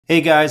Hey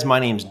guys, my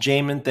name's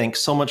Jamin.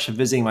 Thanks so much for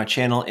visiting my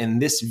channel. In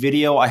this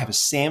video, I have a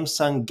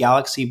Samsung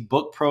Galaxy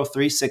Book Pro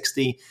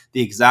 360.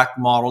 The exact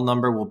model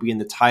number will be in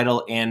the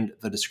title and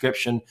the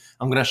description.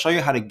 I'm going to show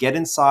you how to get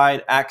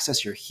inside,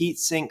 access your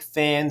heatsink,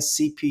 fans,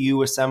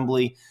 CPU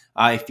assembly.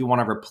 If you want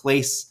to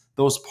replace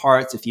those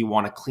parts, if you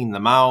want to clean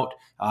them out,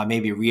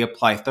 maybe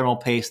reapply thermal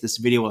paste, this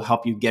video will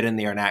help you get in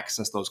there and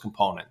access those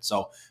components.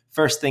 So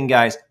first thing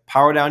guys,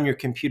 power down your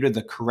computer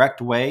the correct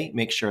way.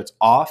 Make sure it's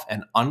off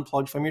and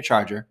unplugged from your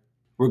charger.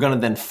 We're going to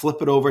then flip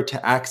it over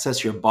to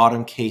access your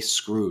bottom case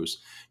screws.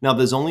 Now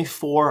there's only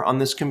 4 on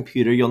this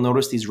computer. You'll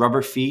notice these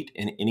rubber feet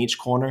in each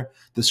corner.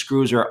 The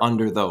screws are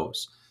under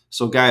those.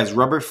 So guys,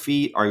 rubber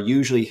feet are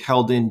usually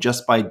held in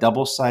just by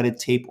double-sided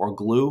tape or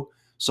glue.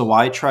 So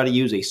I try to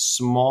use as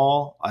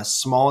small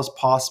as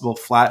possible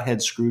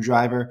flathead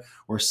screwdriver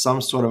or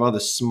some sort of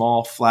other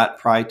small flat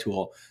pry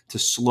tool to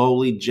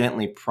slowly,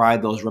 gently pry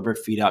those rubber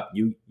feet up.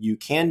 You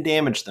can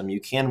damage them,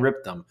 you can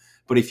rip them,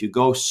 but if you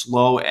go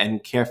slow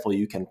and careful,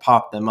 you can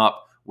pop them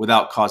up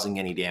without causing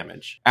any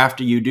damage.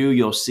 After you do,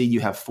 you'll see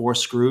you have 4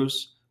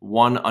 screws,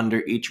 1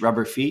 under each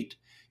rubber feet.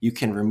 You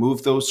can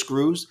remove those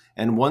screws,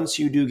 and once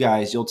you do,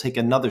 guys, you'll take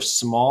another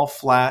small,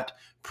 flat,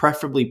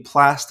 preferably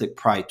plastic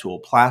pry tool.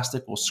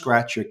 Plastic will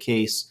scratch your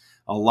case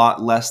a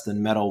lot less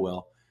than metal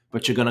will,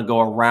 but you're going to go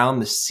around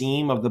the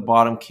seam of the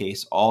bottom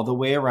case all the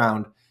way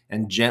around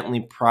and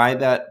gently pry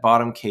that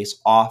bottom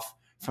case off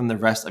from the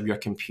rest of your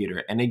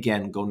computer. And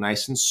again, go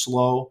nice and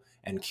slow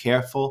and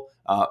careful,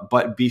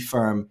 but be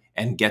firm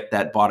and get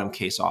that bottom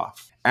case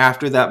off.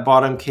 After that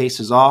bottom case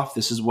is off,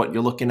 this is what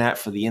you're looking at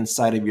for the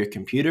inside of your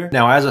computer.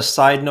 Now, as a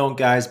side note,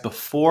 guys,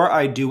 before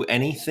I do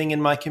anything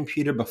in my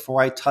computer,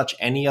 before I touch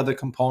any other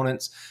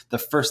components, the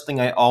first thing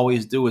I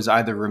always do is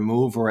either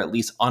remove or at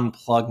least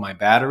unplug my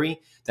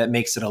battery. That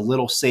makes it a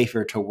little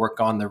safer to work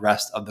on the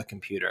rest of the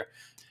computer.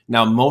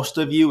 Now, most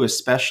of you,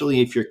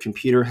 especially if your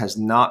computer has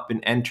not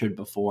been entered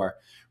before,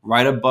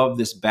 right above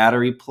this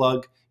battery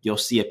plug, you'll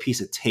see a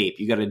piece of tape.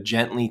 You got to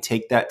gently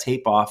take that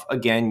tape off,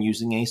 again,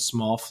 using a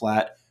small,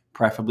 flat,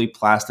 preferably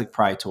plastic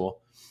pry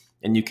tool.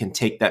 And you can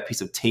take that piece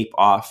of tape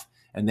off,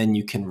 and then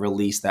you can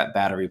release that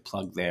battery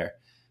plug there.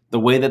 The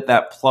way that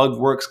that plug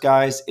works,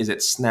 guys, is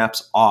it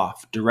snaps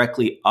off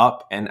directly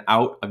up and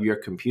out of your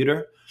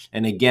computer.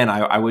 And again,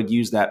 I would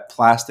use that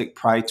plastic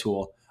pry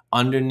tool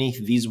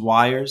underneath these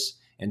wires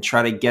and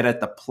try to get at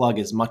the plug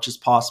as much as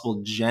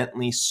possible,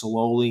 gently,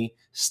 slowly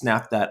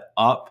snap that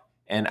up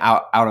and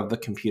out of the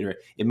computer.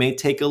 It may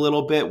take a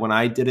little bit. When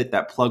I did it,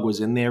 that plug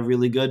was in there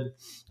really good.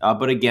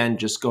 But again,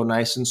 just go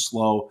nice and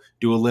slow.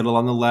 Do a little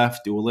on the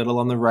left, do a little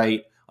on the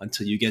right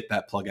until you get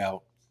that plug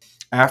out.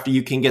 After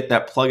you can get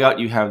that plug out,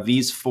 you have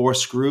these 4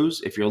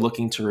 screws. If you're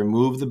looking to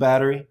remove the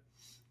battery,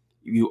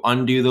 you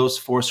undo those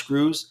 4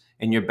 screws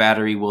and your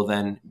battery will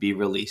then be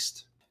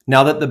released.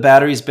 Now that the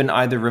battery's been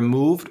either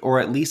removed or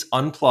at least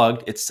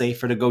unplugged, it's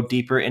safer to go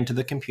deeper into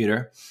the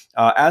computer.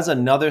 As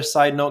another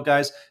side note,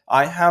 guys,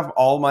 I have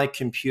all my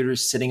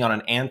computers sitting on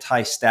an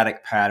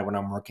anti-static pad when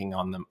I'm working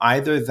on them.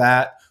 Either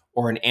that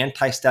or an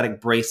anti-static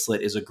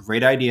bracelet is a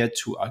great idea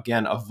to,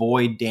 again,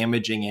 avoid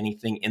damaging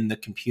anything in the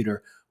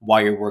computer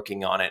while you're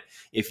working on it.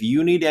 If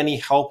you need any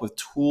help with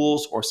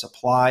tools or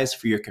supplies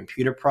for your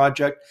computer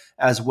project,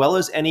 as well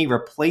as any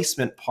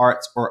replacement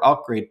parts or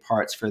upgrade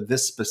parts for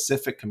this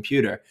specific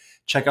computer,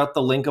 check out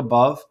the link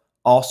above,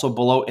 also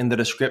below in the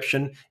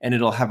description, and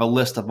it'll have a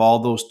list of all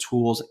those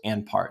tools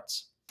and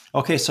parts.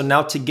 Okay, so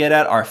now to get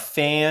at our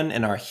fan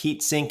and our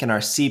heatsink and our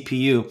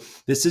CPU,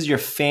 this is your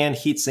fan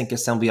heatsink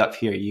assembly up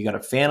here. You got a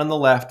fan on the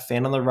left,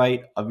 fan on the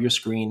right of your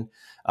screen,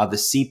 the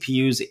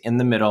CPU's in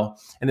the middle,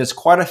 and there's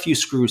quite a few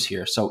screws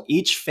here. So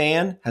each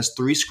fan has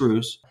 3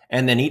 screws,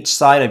 and then each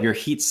side of your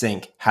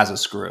heatsink has a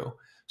screw.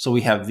 So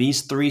we have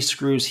these 3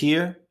 screws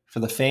here for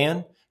the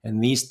fan,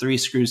 and these 3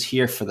 screws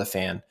here for the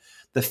fan.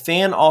 The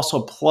fan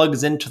also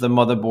plugs into the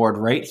motherboard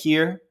right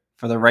here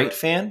for the right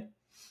fan,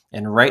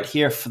 and right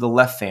here for the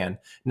left fan.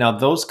 Now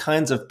those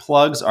kinds of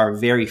plugs are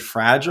very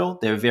fragile.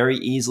 They're very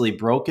easily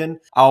broken.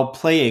 I'll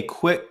play a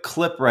quick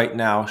clip right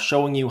now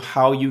showing you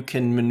how you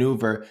can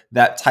maneuver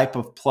that type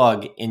of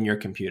plug in your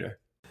computer.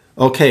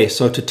 Okay,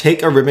 so to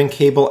take a ribbon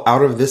cable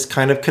out of this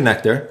kind of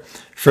connector,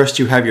 first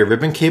you have your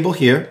ribbon cable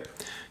here,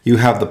 you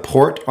have the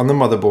port on the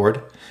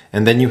motherboard,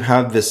 and then you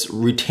have this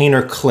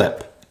retainer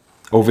clip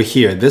over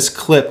here. This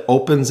clip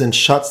opens and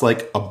shuts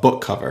like a book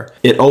cover.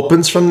 It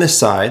opens from this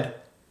side,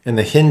 and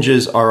the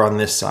hinges are on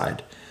this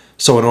side.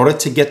 So in order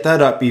to get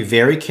that up, be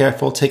very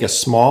careful. Take a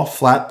small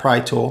flat pry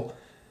tool,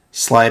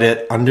 slide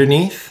it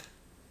underneath,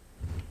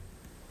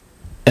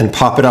 and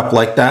pop it up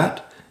like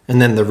that,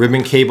 and then the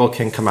ribbon cable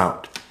can come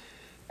out.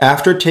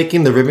 After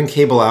taking the ribbon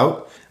cable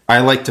out, I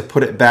like to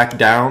put it back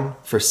down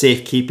for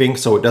safekeeping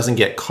so it doesn't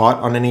get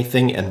caught on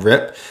anything and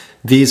rip.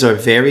 These are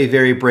very,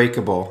 very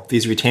breakable,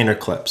 these retainer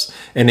clips.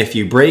 And if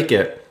you break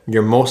it,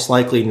 you're most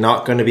likely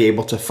not going to be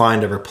able to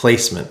find a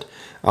replacement.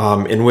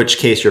 In which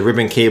case your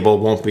ribbon cable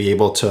won't be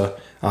able to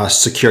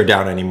secure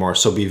down anymore,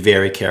 so be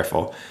very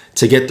careful.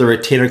 To get the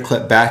retainer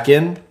clip back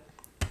in,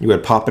 you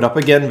would pop it up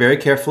again very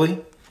carefully.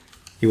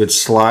 You would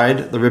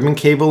slide the ribbon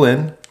cable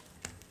in,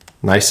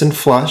 nice and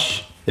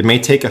flush. It may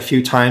take a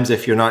few times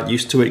if you're not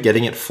used to it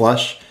getting it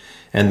flush,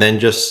 and then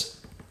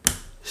just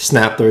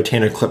snap the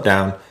retainer clip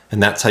down,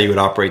 and that's how you would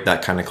operate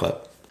that kind of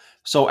clip.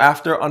 So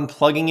after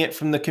unplugging it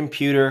from the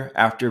computer,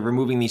 after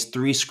removing these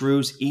 3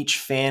 screws, each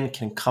fan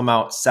can come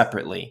out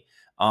separately,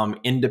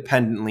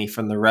 independently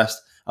from the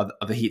rest of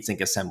the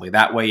heatsink assembly.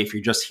 That way, if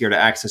you're just here to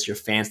access your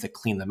fans to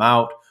clean them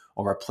out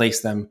or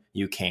replace them,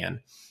 you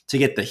can. To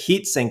get the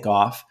heatsink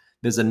off,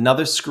 there's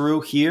another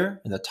screw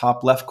here in the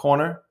top left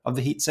corner of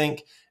the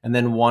heatsink, and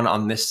then one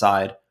on this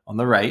side on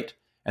the right.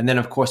 And then,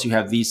 of course, you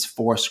have these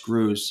 4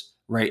 screws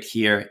right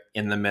here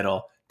in the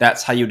middle.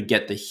 That's how you'd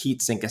get the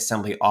heatsink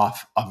assembly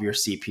off of your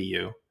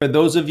CPU. For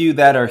those of you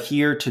that are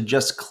here to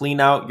just clean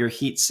out your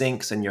heat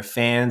sinks and your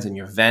fans and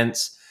your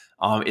vents,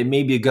 it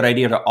may be a good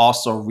idea to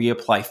also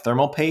reapply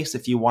thermal paste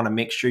if you want to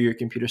make sure your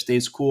computer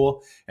stays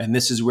cool. And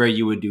this is where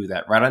you would do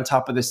that, right on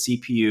top of the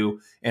CPU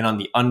and on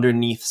the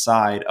underneath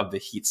side of the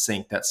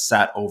heatsink that's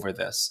sat over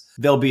this.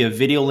 There'll be a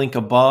video link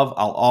above.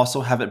 I'll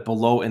also have it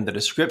below in the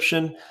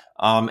description.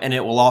 And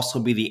it will also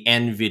be the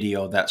end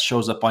video that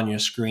shows up on your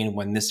screen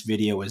when this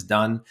video is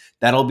done.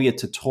 That'll be a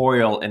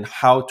tutorial in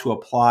how to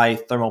apply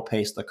thermal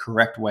paste the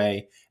correct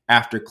way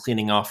after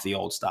cleaning off the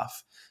old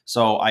stuff.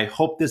 So I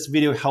hope this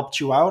video helped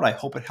you out. I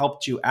hope it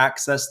helped you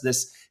access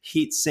this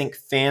heatsink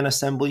fan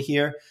assembly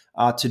here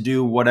to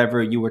do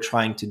whatever you were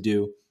trying to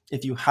do.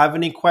 If you have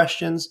any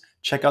questions,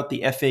 check out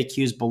the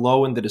FAQs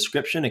below in the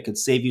description. It could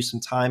save you some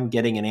time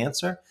getting an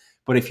answer.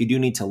 But if you do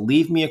need to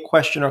leave me a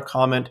question or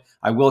comment,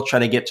 I will try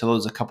to get to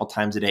those a couple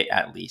times a day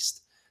at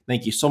least.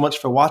 Thank you so much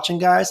for watching,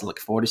 guys. I look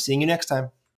forward to seeing you next time.